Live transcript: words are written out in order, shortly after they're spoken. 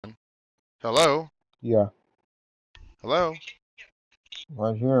Hello? Yeah, Hello?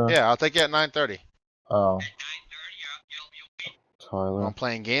 right here. Yeah, I'll take you at 9:30. Oh, Well, Tyler. I'm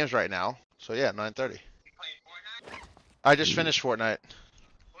playing games right now. So yeah, 9:30. I just finished Fortnite.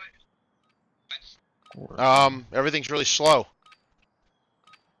 Everything's really slow.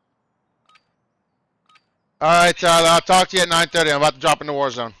 Alright, Tyler, I'll talk to you at 9:30. I'm about to drop into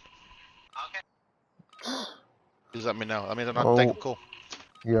Warzone. Just let me know. I mean, I'm not thinking cool.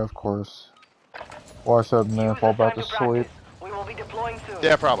 Yeah, of course. Wash up and then fall back to sleep. We will be deploying soon.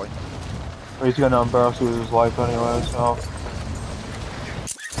 Yeah, probably. He's gonna embarrass you with his life anyway, so.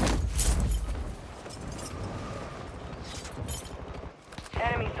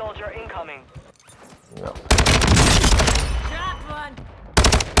 Enemy soldier incoming. Yeah. Drop one.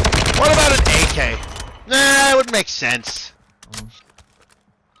 What about an AK? Nah, it would make sense.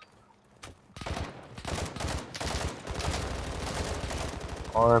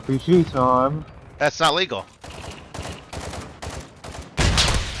 RPG time. That's not legal.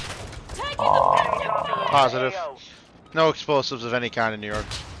 Positive. No explosives of any kind in New York.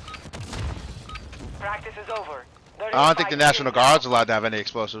 Practice is over. I don't think the National Guard's allowed to have any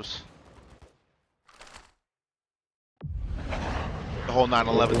explosives. The whole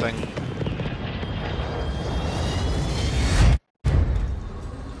 9/11 thing.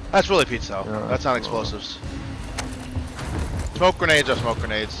 That's really pizza, though. Yeah, that's not explosives. Smoke grenades are smoke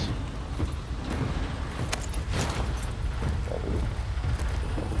grenades.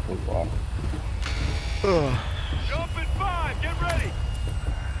 Jump in 5, get ready!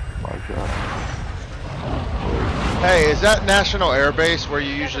 My God. Hey, is that National Air Base where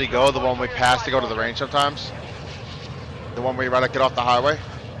you usually go, the one we pass to go to the range sometimes? The one where you gotta get off the highway?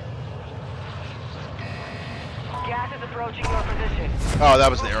 Gas is approaching your position. Oh,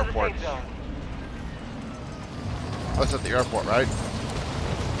 that was the Move to airport. safe zone. That's at the airport, right?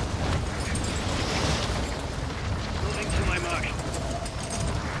 Moving to my mark.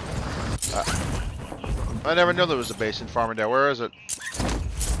 I never knew there was a base in Farmingdale. Where is it?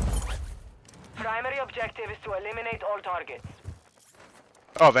 Primary objective is to eliminate all targets.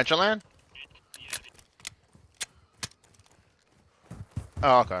 Oh, Ventureland?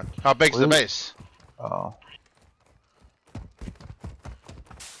 Oh, okay. How big's the base? Oh.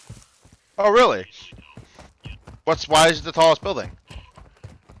 Oh, really? Why is it the tallest building?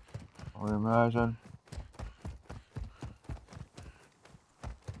 I would imagine.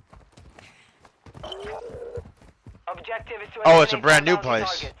 Objective is to Oh, it's a eliminate brand new 1,000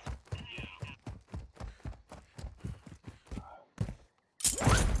 place. targets.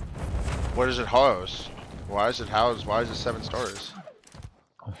 What does it house? Why is it housed? Why is it 7 stories?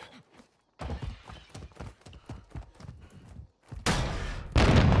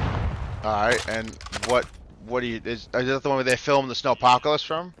 Alright, and what do you, is that the one where they filmed the Snowpocalypse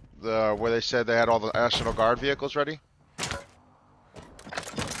from? Where they said they had all the National Guard vehicles ready?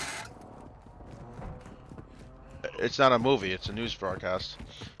 It's not a movie, it's a news broadcast.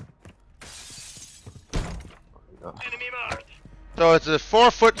 Enemy marked. So it's a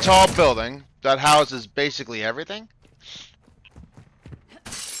 4-foot tall building that houses basically everything?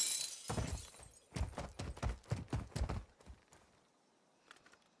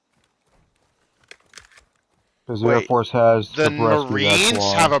 Because the Air Force has the rescue,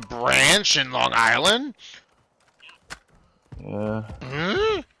 Marines have a branch in Long Island? Yeah.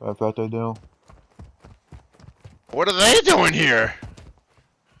 Hmm? I bet they do. What are they doing here?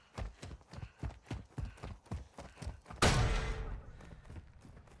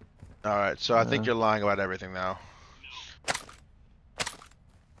 Alright, so I think you're lying about everything now.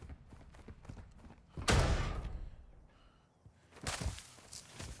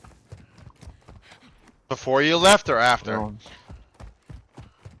 Before you left or after? Come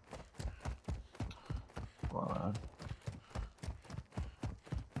on.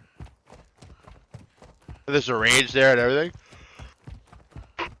 There's a range there and everything?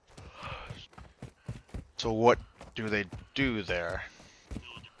 So what do they do there?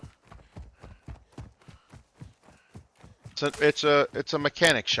 It's a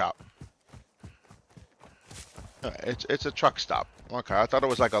mechanic shop. It's a truck stop. Okay, I thought it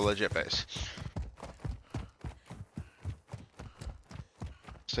was like a legit base.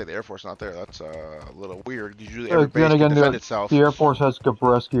 Say the Air Force not there. That's a little weird. Usually every base can defend itself. The Air Force has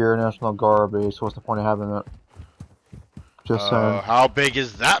Gabreski Air National Guard base. What's the point of having it? Just saying. How big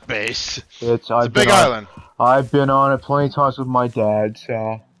is that base? It's a big island. I've been on it plenty of times with my dad,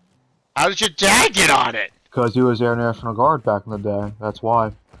 so. How did your dad get on it? Because he was Air National Guard back in the day. That's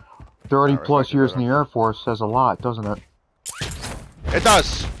why. 30 plus years in the Air Force says a lot, doesn't it? It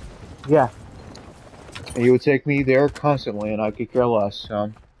does. Yeah. And he would take me there constantly, and I could care less,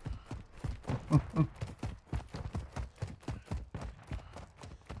 so.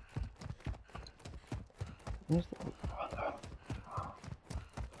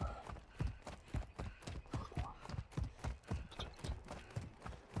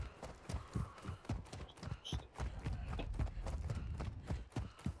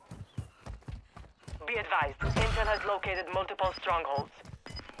 Be advised, Intel has located multiple strongholds.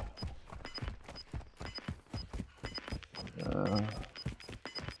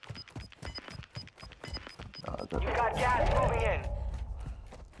 You've got gas moving in.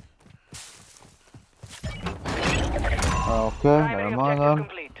 Okay, Primary never mind objective then.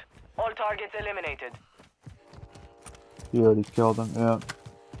 complete. All targets eliminated. You already killed him, yeah.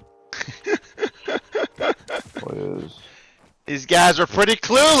 Please. These guys were pretty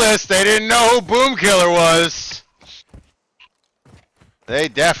clueless. They didn't know who Boom Killer was. They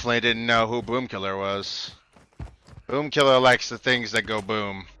definitely didn't know who Boom Killer was. Boom Killer likes the things that go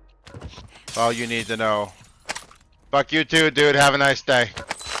boom. All you need to know. Fuck you too, dude. Have a nice day.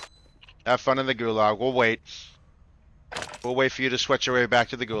 Have fun in the gulag. We'll wait. We'll wait for you to switch your way back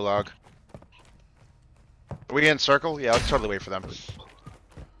to the gulag. Are we in circle? Yeah, let's totally wait for them.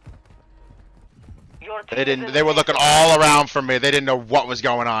 Your team They is didn't. in They the were safe looking zone. all around for me. They didn't know what was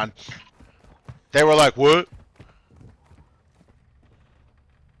going on. They were like, "What?"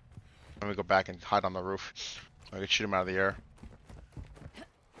 Let me go back and hide on the roof. I could shoot him out of the air.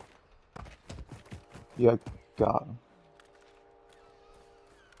 Yeah, got him.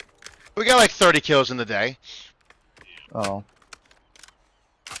 We got like 30 kills in the day. Oh.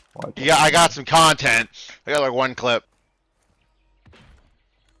 Why Yeah, I got some content. I got like one clip.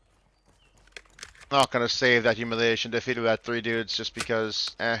 Not gonna save that humiliation defeat of that 3 dudes just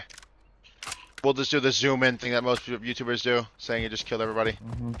because, We'll just do the zoom in thing that most YouTubers do, saying you just killed everybody.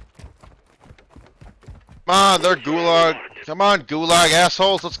 Mm-hmm. Come on, they're gulag. Come on, gulag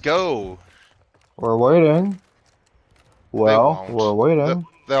assholes, let's go. We're waiting. Well, won't. we're waiting.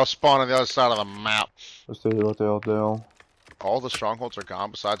 They'll spawn on the other side of the map. Let's see what they'll do. All the strongholds are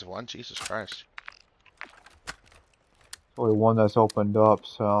gone besides one? Jesus Christ. Only one that's opened up,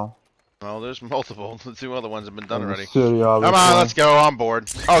 so. No, there's multiple. The 2 other ones have been done In the already. city, Come obviously. on, let's go. I'm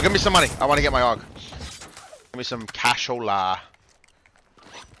bored. Oh, give me some money. I want to get my AUG. Give me some cashola.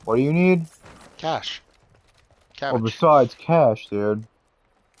 What do you need? Cash. Well, Cabbage. besides cash, dude.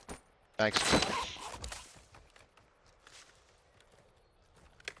 Thanks.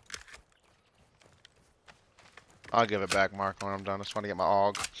 I'll give it back, Mark, when I'm done. I just want to get my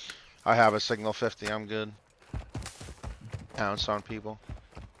AUG. I have a signal 50. I'm good. Pounce on people.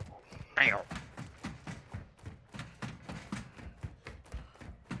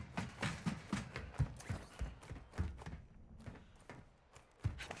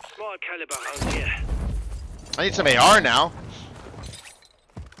 Small caliber out here. I need some AR now.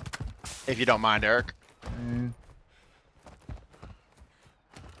 If you don't mind, Eric. Mm.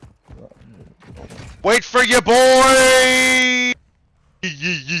 Wait for your boy!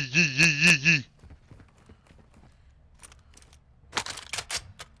 Yee.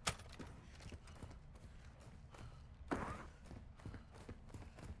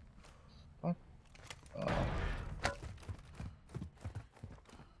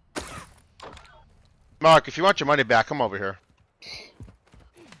 Mark, if you want your money back, come over here.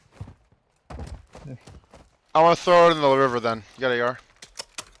 I want to throw it in the river then. You got AR?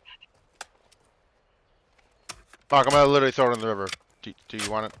 Mark, I'm gonna literally throw it in the river. Do you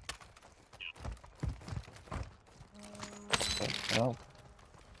want it? Oh.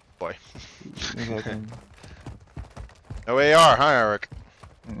 Boy. Mm-mm. No AR, huh, Eric?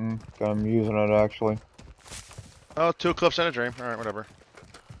 I'm using it actually. Oh, 2 clips and a dream. Alright, whatever.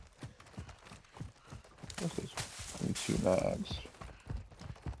 This is 2 mags.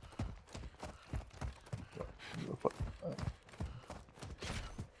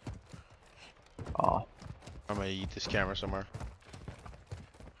 Ah, I'm gonna eat this camera somewhere.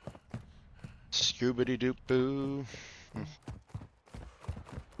 Scoobity doop boo.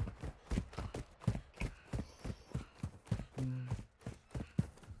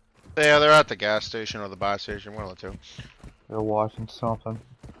 Yeah, they're at the gas station or the buy station, one of the 2. they're watching something.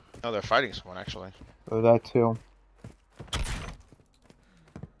 No, they're fighting someone actually. Oh, that too.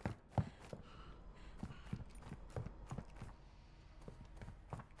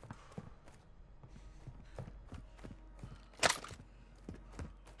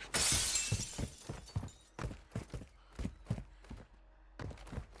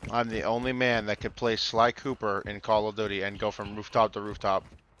 I'm the only man that could play Sly Cooper in Call of Duty and go from rooftop to rooftop.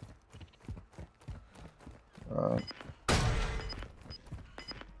 Alright.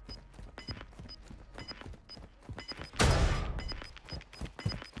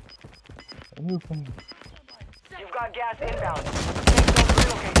 You've got gas inbound. Safe zone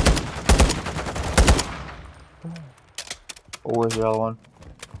relocated. Oh, where's the other one?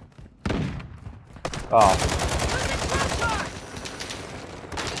 Oh.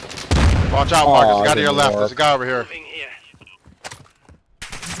 Watch out, Mark. There's a guy that to your didn't left. work. There's a guy over here.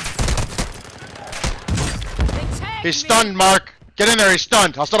 He's stunned, Mark. Get in there. He's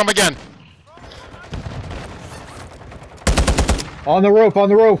stunned. I'll stun him again. On the roof, on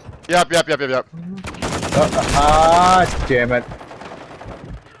the roof! Yep. Damn it.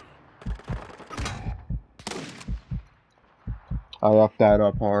 I left that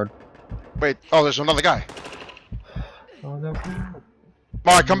up hard. Wait. Oh, there's another guy. Oh, no.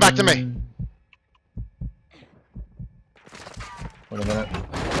 Mark, come back to me. Wait a minute.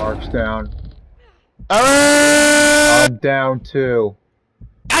 Mark's down. Ah! I'm down too.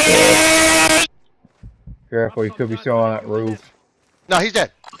 Careful, you could be still on that roof. No, he's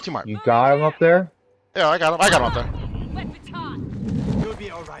dead. Too Mark. You got him up there? Yeah, I got him. I got him up there. You'll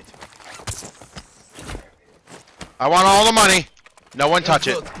be all right. I want all the money. No one touch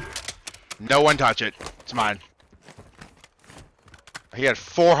it. No one touch it. It's mine. He had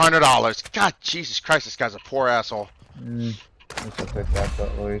 $400. God, Jesus Christ, this guy's a poor asshole. Let's just take that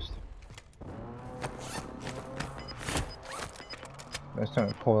at least. That's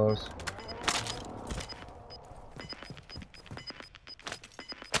not close.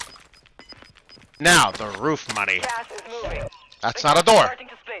 Now, the roof money. Gas is moving. That's not a door. Starting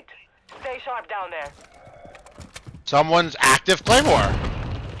to split. Stay sharp down there. Someone's active claymore.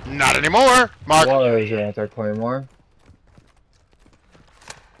 Not anymore, Mark. What is your anti-claymore?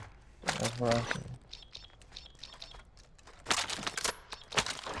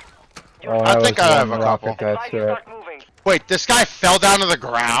 Oh, I think I have a couple. Advise you start moving. Wait, this guy fell down to the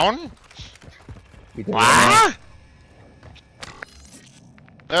ground? You did What?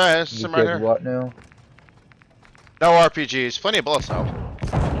 Alright, this is You some right did here. what now? No RPGs. Plenty of bullets though.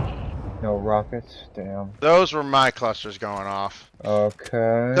 No rockets? Damn. Those were my clusters going off.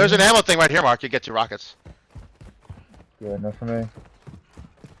 Okay. There's an ammo thing right here, Mark. You get 2 rockets. Good enough for me.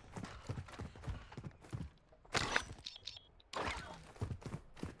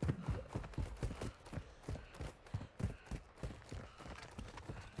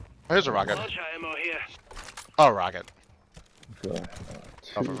 Here's a rocket. Launcher ammo here. Oh, rocket. Good.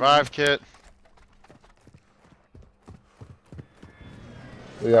 Self-revive kit.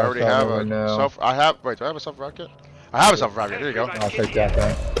 We I already have a now. Wait, do I have a self-revive kit? I have a self-revive kit. Here you go. I'll take that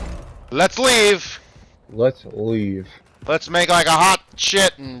then. Let's leave. Let's leave. Let's make like a hot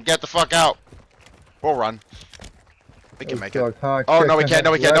shit and get the fuck out. We'll run. We can make it. Oh no, we can't.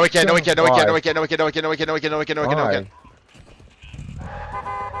 No, we can't. No, we can't. No, we can't. No, we can't. No, we can't. No, we can't. No, we can't. No, we can't. No, we can't. No, we can't. No, we can't. No, we can't.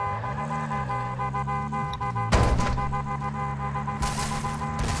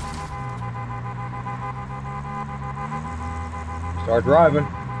 Start driving.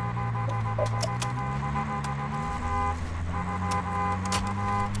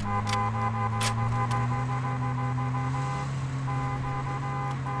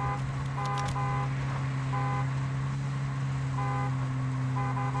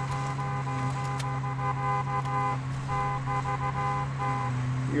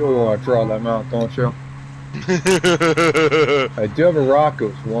 You want to draw them out, don't you? I do have a rocket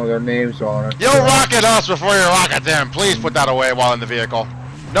with one of their names on it. You'll rocket us before you rocket them. Please put that away while in the vehicle.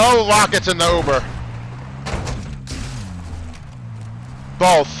 No rockets in the Uber.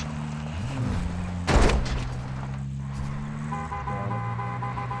 Both.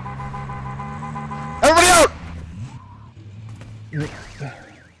 Everybody out!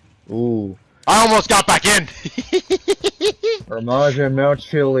 Ooh. I almost got back in. Reminds me of Mount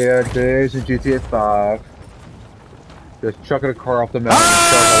Chiliad days in GTA 5. Just chucking a car off the mountain.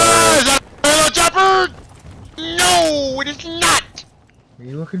 Ah, is that a little chopper? No, it is not. What are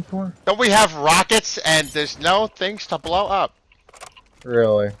you looking for? Don't we have rockets and there's no things to blow up?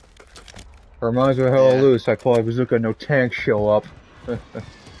 Really? Reminds me of Hell Yeah. Loose. I call it Bazooka, no tanks show up. No,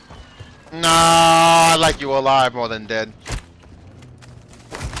 I like you alive more than dead.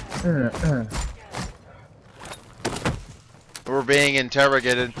 We're being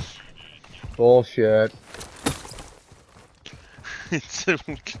interrogated. Bullshit.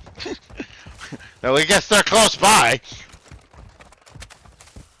 No, we guess they're close by.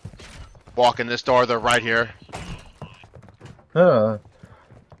 Walk in this door, they're right here. Huh.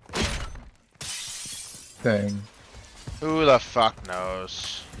 Thing. Who the fuck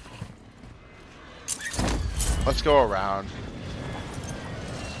knows? Let's go around.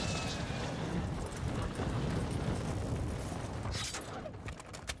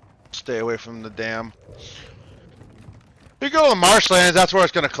 Stay away from the dam. You go to the marshlands, that's where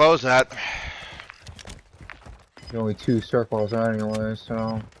it's gonna close at. only 2 circles anyway,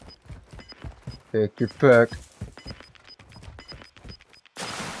 so pick your pick.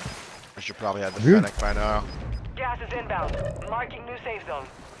 I should probably have the Fennec by now. Gas is inbound. Marking new safe zone.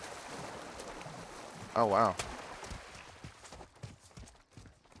 Oh wow.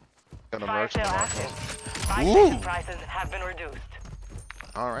 Gonna Fire merge sale them all. active. Buy Ooh. station prices have been reduced.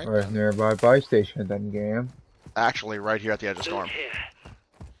 Alright. Right nearby buy station then game. Actually, right here at the edge of storm.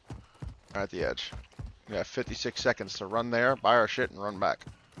 Right at the edge. We have 56 seconds to run there, buy our shit, and run back.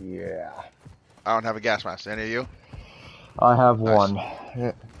 Yeah. I don't have a gas mask. Any of you? I have Nice. one.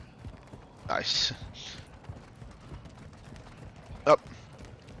 Yeah. Nice. Up.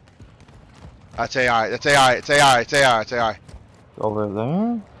 That's AI. That's AI. It's AI. It's AI. It's AI. Over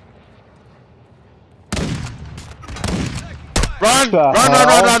there? Run! The Run! Run!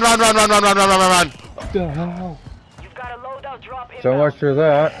 hell? Run! Run! Run! Run! Run! Run! Run! Run! Run! Run! Run! What the hell? You've got a loadout drop inbound. So much for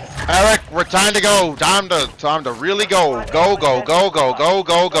that. Eric, we're time to go. Time to really go. Go! Go! Go! Go! Go!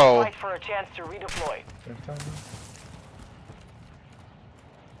 Go! Go! Fight for a chance to redeploy.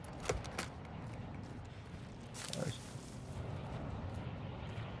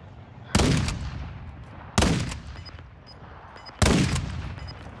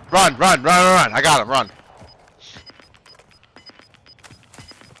 Run! Run! Run! Run! Run! I got him. Run!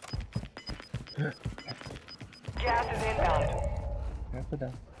 Gas is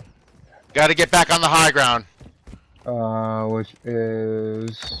inbound. Got to get back on the high ground. Which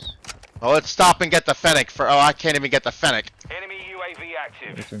is... Well, let's stop and get the Fennec for. Oh, I can't even get the Fennec. Enemy UAV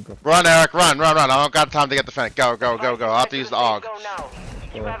active. It's in... Run, Eric, run, run, run. I don't got time to get the Fennec. Go, go, go, go. I'll have to use the AUG. Go now.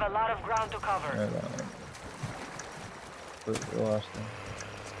 You have a lot of ground to cover. The last one.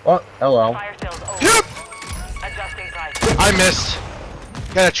 Oh, hello. Fire sales over. Yep. Adjusting price. I missed.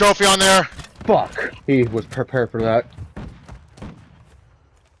 Got a trophy on there. Fuck! He was prepared for that.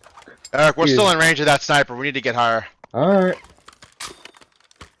 Eric, we're still in range of that sniper. We need to get higher. Alright.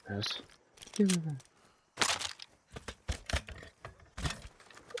 Yes.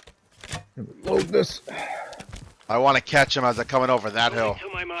 Load this. I want to catch him as they're coming over that hill. To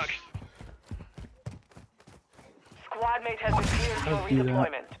my mark. Squad mate has been cleared for Don't do that.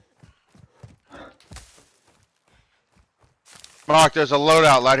 redeployment. Mark, there's a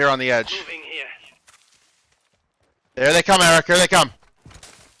loadout right here on the edge. Moving here. There they come, Eric. Here they come.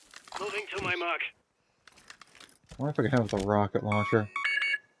 Moving to my mark. I wonder if I can have the rocket launcher.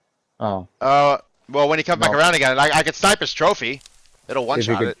 Oh. Well, when he comes back No. around again, I could snipe his trophy. It'll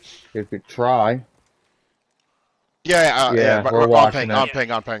one-shot it. If you could try. Yeah, Yeah, but we're on watching ping, it. on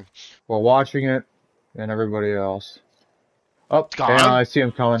ping, on ping. We're watching it, and everybody else. Oh, gone. and I see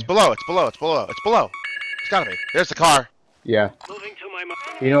him coming. It's below, it's below, it's below, it's below. It's gotta be. There's the car. Yeah. Moving to my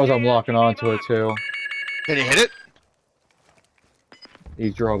mark. He knows I'm locking onto it, too. Can you hit it? He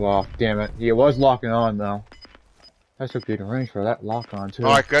drove off. Damn it. He was locking on, though. That's a good range for that lock on, too.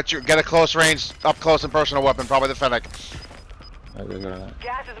 Alright, get a close range, up close and personal weapon, probably the Fennec.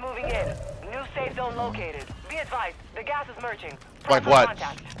 Gas is moving in. New safe zone located. Be advised, the gas is merging. Like Proper what?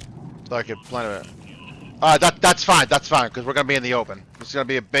 contact. So I could plan it. That's fine, because we're gonna be in the open. It's gonna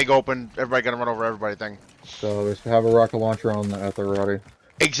be a big open, everybody gonna run over everybody thing. So just have a rocket launcher on at the ready.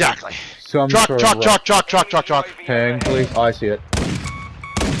 Exactly. Some Truck, sort truck, of truck, truck, truck, truck, truck. Hang, please. Oh, I see it.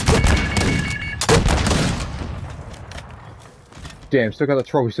 Damn, still got the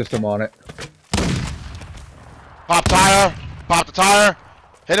trophy system on it. Pop tire, pop the tire.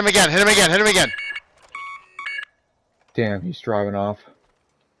 Hit him again, hit him again, hit him again. Damn, he's driving off.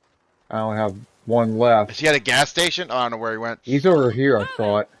 I only have one left. Is he at a gas station? Oh, I don't know where he went. He's over here, I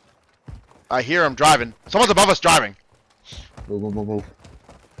thought. I hear him driving. Someone's above us driving. Move, move, move, move.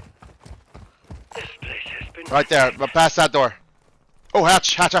 This place has been Right there, past that door. Oh,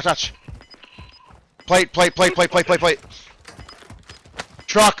 hatch, hatch, hatch, hatch. Plate, plate, plate, plate, plate, plate, plate.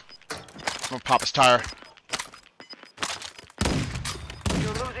 Truck. I'm gonna pop his tire.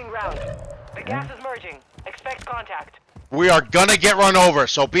 You're losing ground. The gas is merging. Expect contact. We are gonna get run over,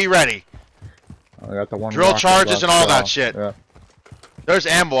 so be ready. I got the one Drill rocket charges left, and all that so, shit. Yeah. There's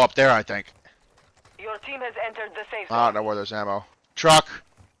ammo up there, I think. Your team has entered the safe zone. I don't know where there's ammo. Truck.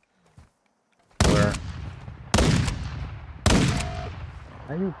 Where?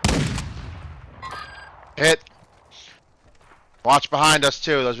 Are you? Hit. Watch behind us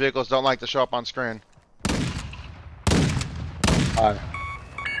too. Those vehicles don't like to show up on screen.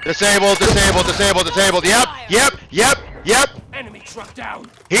 Disabled, disabled, disabled, disabled. Yep, yep, yep, yep. enemy truck down.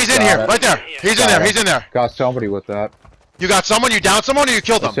 He's in Got here, it. right there. He's in Got there, it. he's in there. Got somebody with that. You got someone? You downed someone or you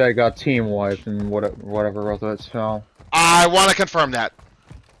killed I them? say I got team wiped and whatever with it, so. I want to confirm that.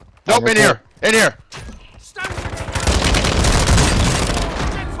 Nope, in here. In here.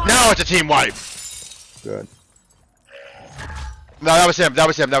 Now it's a team wipe. Good. No, that was him. That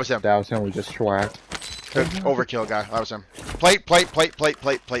was him. That was him. That was him. We just schwacked. Overkill guy. That was him. Plate. Coming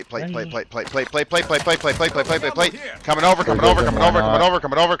over.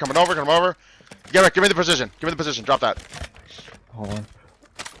 Get right. Give me the precision. Drop that. Hold on.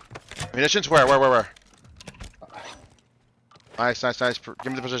 Munitions? Where? Nice. Give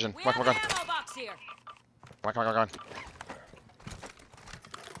me the precision. Come on.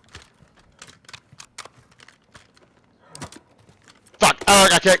 Fuck! Oh, I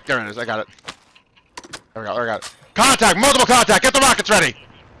got kicked. There it is. I got it. There we got it. Contact! Multiple contact! Get the rockets ready!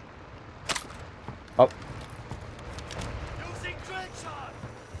 Up. Using trench shot.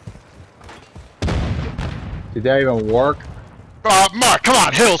 Did that even work? Mark, come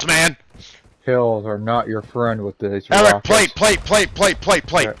on, Hills, man! Hills are not your friend with these Eric, rockets. plate! Okay.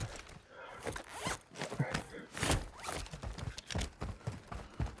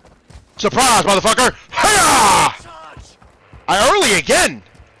 Surprise, motherfucker! Hiya! I early again!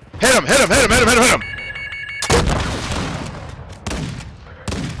 Hit him! Hit him.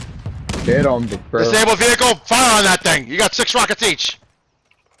 Disable vehicle, fire on that thing! You got 6 rockets each!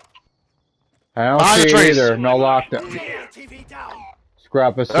 I don't Behind the see trees. either. No lockdown. TV down.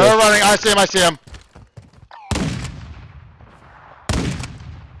 Scrap assist. They're running, I see him.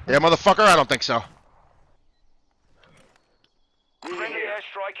 Yeah, motherfucker? I don't think so. Friendly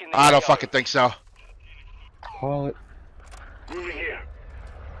airstrike in the I don't AO. fucking think so. Call it. Moving here.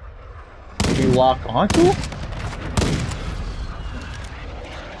 Did you lock onto it?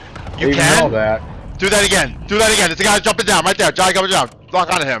 You Even can? know that. Do that again. It's the guy jumping down, right there. Johnny jumping down.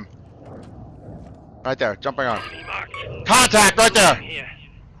 Lock onto him. Right there, jumping on. Contact, right there. Here.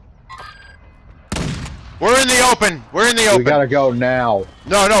 We're in the open. We gotta go now.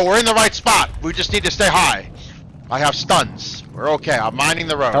 No, we're in the right spot. We just need to stay high. I have stuns. We're okay. I'm mining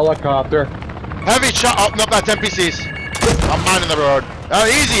the road. Helicopter. Heavy shot. Oh, no, that's NPCs. I'm mining the road.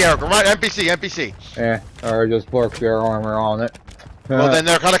 Easy, Eric. Right, NPC. Or just work their armor on it. Well, then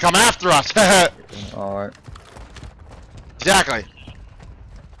they're gonna come after us. Alright. Exactly.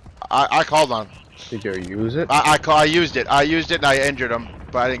 I called on him. Did you use it? I used it. And I injured him,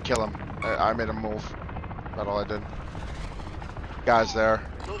 but I didn't kill him. I made him move. That's all I did. Guys there.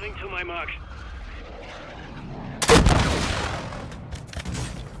 Moving to my mark.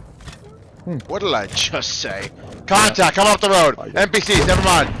 What did I just say? Contact, come off the road. NPCs, never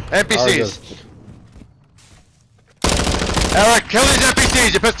mind. NPCs. Eric, kill these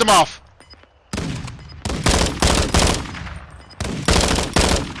NPCs. You pissed them off.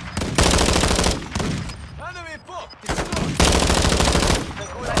 Enemy book.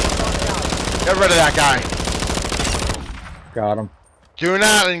 Get rid of that guy. Got him. Do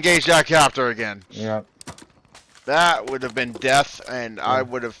not engage that captor again. Yep. That would have been death, and I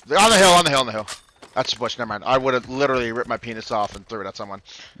would have... On the hill. That's bush, never mind. I would have literally ripped my penis off and threw it at someone.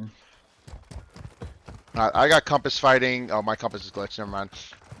 I got compass fighting. Oh, my compass is glitched, never mind.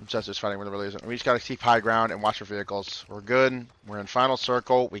 Chester's fighting with the release. We just gotta keep high ground and watch for vehicles. We're good. We're in final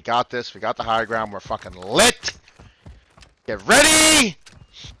circle. We got this. We got the high ground. We're fucking lit. Get ready!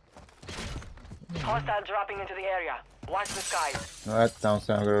 Hostile dropping into the area. Watch the skies. That don't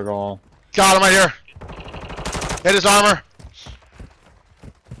sound good at all. Got him right here. Hit his armor.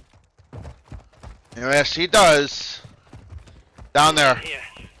 Yes, he does. Down there. Here.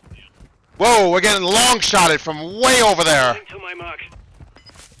 Whoa, we're getting long shotted from way over there. Moving to my mark.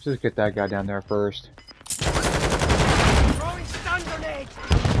 Just get that guy down there first. Throwing stun grenade.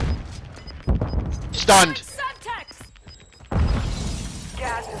 Stunned.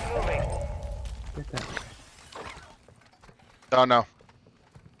 Gas is moving. Get that. Oh no.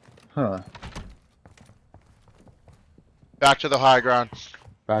 Huh. Back to the high ground.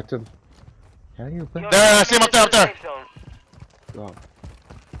 Back to the... How do you You're There, I see him up there, up there. safe zone. go?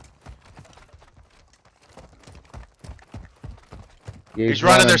 He's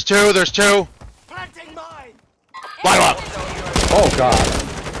running. There's two. Planting mine. Light him up. Oh god.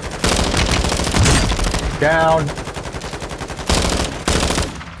 Down.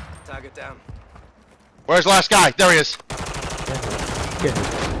 Target down. Where's the last guy? There he is. Get it.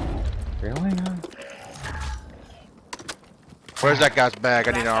 Really? Where's that guy's bag?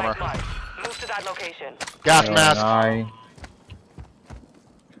 I need armor. Move to that location. Gas mask.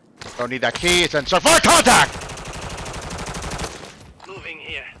 Don't need that key. It's in fire contact. Moving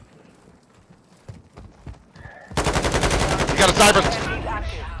here. You got a cyber. Enemies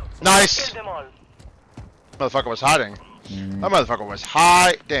active. Nice. Kill them all. Motherfucker was hiding. That motherfucker was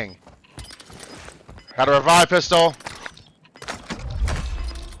hiding. Got a revive pistol.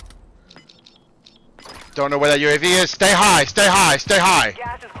 Don't know where that UAV is. Stay high. Stay high. Stay high.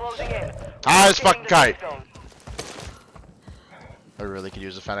 Gas is closing in. High as fucking kite. I really could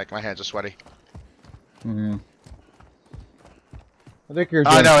use a Fennec. My hands are sweaty. Mm-hmm. I think you're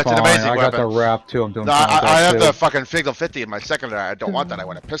doing I know, it's fine. an amazing I got weapon. the wrap too. I'm doing No, fine with I that have too. the fucking Figel 50 in my secondary. I don't want that. I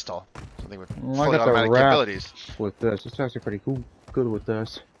want a pistol. Something with Well, I fully got the automatic wrap capabilities. with this. It's actually pretty cool. Good with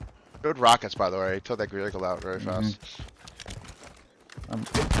this. Good rockets, by the way. Took that vehicle out very fast.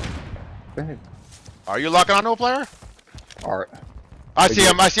 Bang. Are you locking onto a player? Alright. I see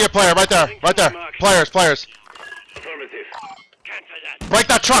him. I see a player right there. Right there. Players. Affirmative. Break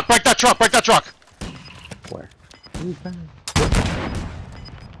that truck. Break that truck. Break that truck. Where? Ooh, bang.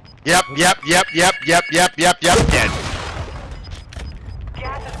 Yep. Dead.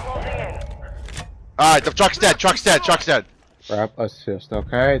 Gas is closing in. Alright, the truck's dead. Truck's dead. Wrap assist.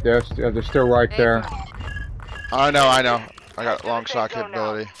 Okay, they're still right there. I know. I got long shot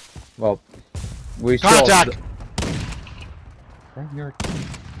capability. Well, we Contact! still. Right here.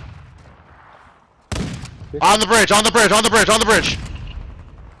 On the bridge.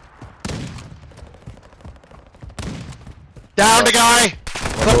 Down the guy.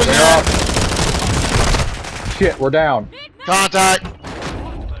 Clipping Moving it. up. Shit, we're down. Contact.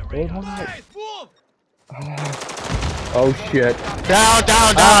 Oh shit. Down.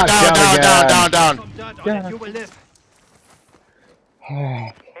 Down.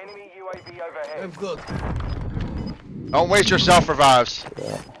 Enemy UAV overhead. Don't waste your self revives.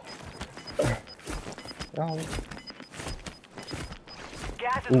 Oh.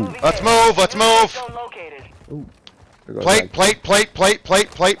 Gas is moving Let's in. move. New safe zone located. There goes Plate.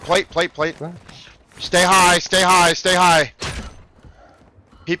 Stay high.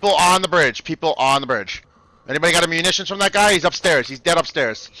 People on the bridge. Anybody got a munitions from that guy? He's upstairs. He's dead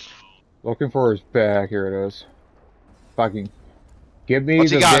upstairs. Looking for his bag. Here it is. Fucking. Give me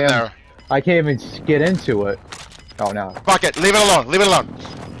What's the he got in damn. there? I can't even get into it. Oh no. Fuck it. Leave it alone.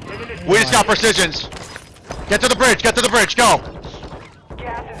 We just got precisions. Get to the bridge. Go.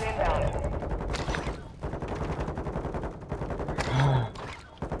 Gas is inbound.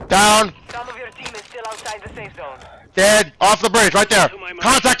 Down. Some of your team is still outside the safe zone. Dead. Off the bridge. Right there.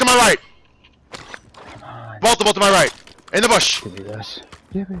 Contact to my right. Multiple to my right. In the bush. Give me this.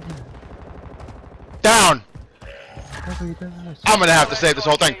 Give me this. Down. Give me this. I'm gonna have to save this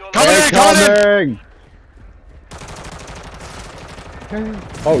whole thing. Coming in.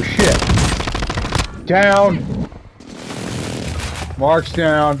 Oh shit. Down. Mark's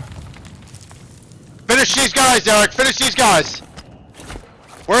down. Finish these guys, Derek. Finish these guys.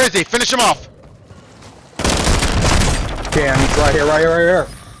 Where is he? Finish him off. Damn, he's right here. Right here.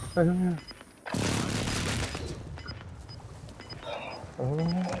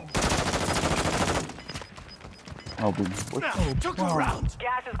 Oh, boom. Took a round.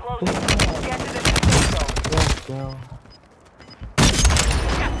 Gas is closing. Get to the safe zone.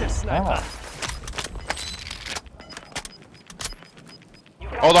 Got this sniper.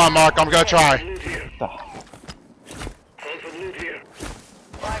 Hold on, Mark. I'm gonna try. Loot here. Loot here.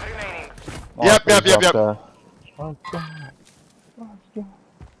 5 remaining. Yep. Oh, God.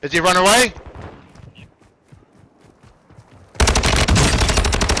 Is he running away?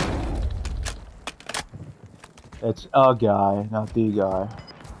 It's a guy, not the guy.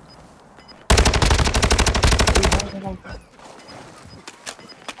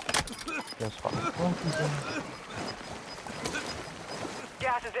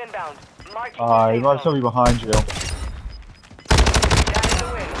 Gas is inbound. Marking You the might safe have somebody zone. behind you. That is the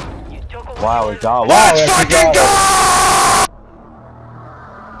win. You took away Wow, the we got. Wow, Let's we actually fucking got go!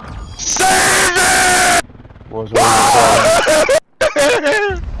 Save it! it. What was it?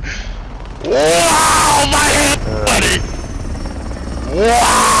 Wow, my hand, buddy!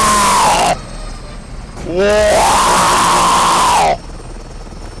 Wow!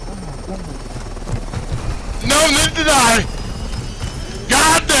 No, neither did I!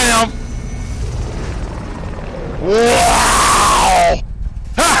 Goddamn! Wow!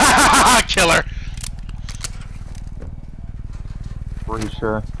 Killer! Pretty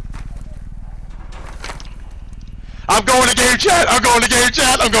sure. I'm going to game chat! I'm going to game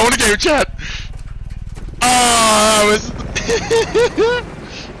chat! Oh, that was...